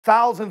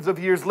Thousands of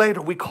years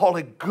later, we call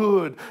it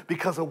good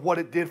because of what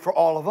it did for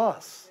all of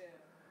us.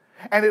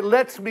 And it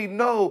lets me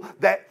know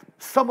that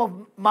some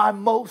of my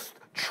most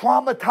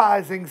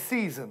traumatizing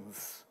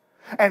seasons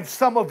and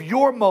some of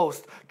your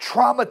most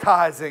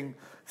traumatizing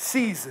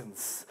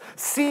seasons,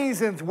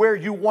 seasons where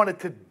you wanted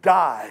to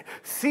die,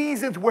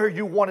 seasons where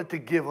you wanted to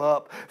give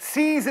up,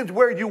 seasons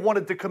where you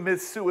wanted to commit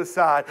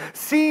suicide,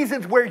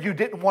 seasons where you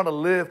didn't want to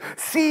live,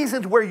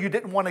 seasons where you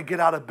didn't want to get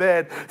out of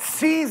bed,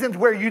 seasons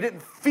where you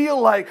didn't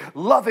feel like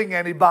loving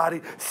anybody,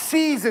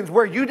 seasons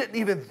where you didn't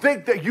even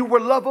think that you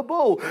were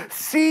lovable,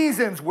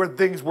 seasons where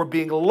things were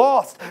being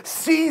lost,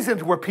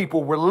 seasons where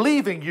people were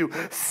leaving you,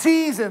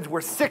 seasons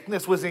where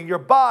sickness was in your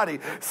body,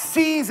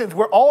 seasons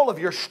where all of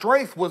your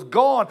strength was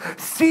gone,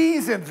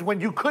 seasons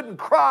when you couldn't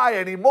cry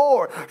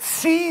anymore,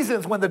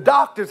 seasons when the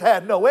doctors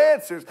had no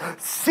answers,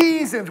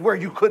 seasons where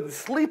you couldn't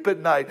sleep at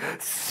night,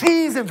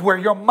 seasons where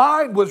your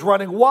mind was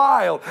running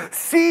wild,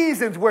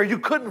 seasons where you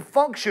couldn't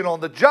function on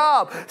the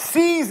job,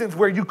 seasons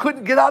where you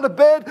couldn't get out of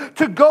bed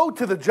to go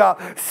to the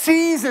job,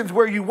 seasons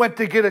where you went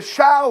to get a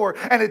shower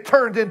and it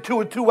turned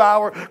into a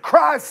 2-hour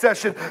cry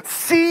session,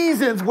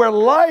 seasons where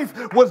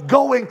life was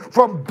going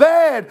from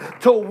bad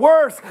to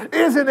worse.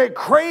 Isn't it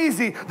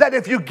crazy that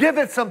if you give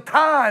it some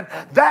time,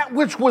 that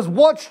which was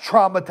once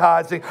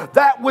traumatizing,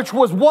 that which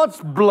was once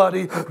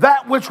bloody,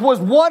 that which was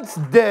once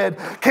dead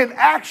can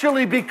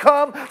actually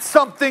become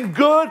something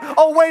good?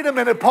 Oh, wait a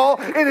minute, Paul.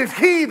 It is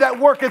he that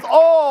worketh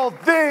all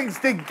things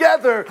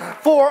together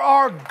for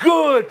our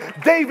good.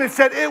 David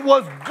said, it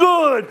was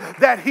good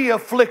that he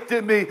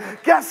afflicted me.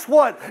 Guess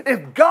what?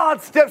 If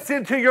God steps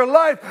into your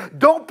life,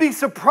 don't be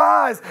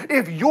surprised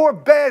if your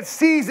bad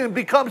season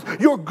becomes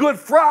your Good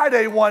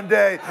Friday one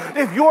day.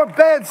 If your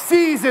bad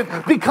season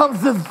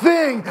becomes the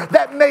thing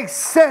that makes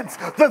sense,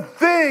 the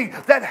thing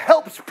that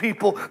helps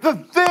people, the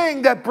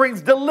thing that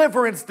brings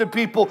deliverance to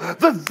people,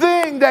 the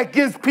thing that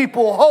gives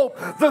people hope,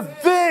 the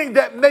thing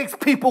that makes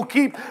people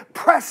keep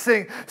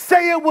pressing.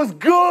 Say it was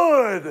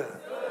good.